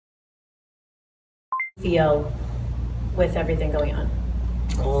feel with everything going on?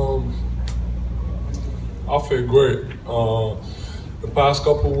 I feel great. The past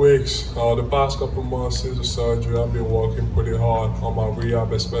couple weeks, the past couple months since the surgery, I've been working pretty hard on my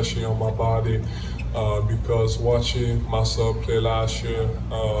rehab, especially on my body, because watching myself play last year,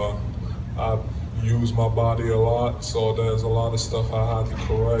 I used my body a lot, so there's a lot of stuff I had to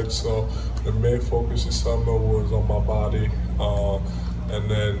correct. So the main focus this summer was on my body, and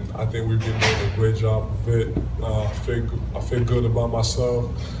then I think we've been doing a great job of it. I feel good about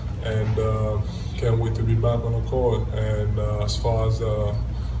myself, and can't wait to be back on the court. And as far as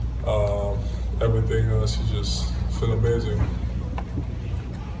everything else, you just feel amazing.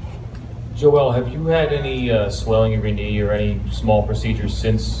 Joel, have you had any swelling of your knee or any small procedures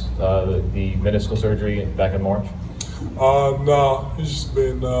since the meniscal surgery back in March? No, it's just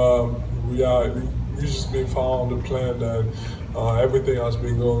been we just been following the plan, and everything has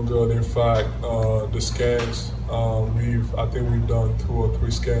been going good. In fact, the scans, I think we've done 2 or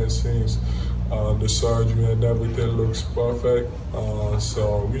 3 scans since the surgery, and everything looks perfect.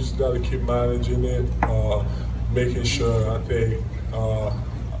 So we just got to keep managing it, making sure. I think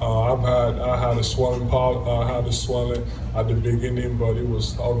I had a swelling at the beginning, but it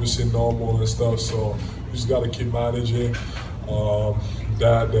was obviously normal and stuff. So we just got to keep managing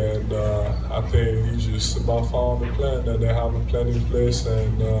that, and I think it's just about following the plan that they have a plan in place,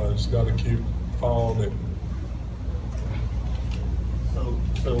 and just got to keep following it.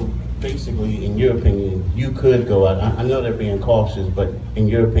 So basically, in your opinion, you could go out. I know they're being cautious, but in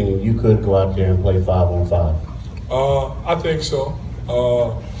your opinion, you could go out there and play 5-on-5. I think so.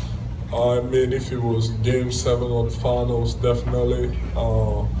 I mean, if it was Game 7 or the finals, definitely.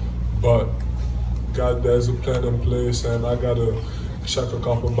 But there's a plan in place, and I gotta check a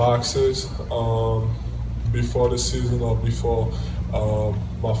couple boxes before the season or before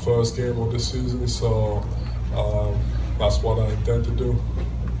my first game of the season. So that's what I intend to do.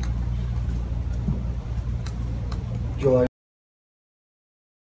 Joel.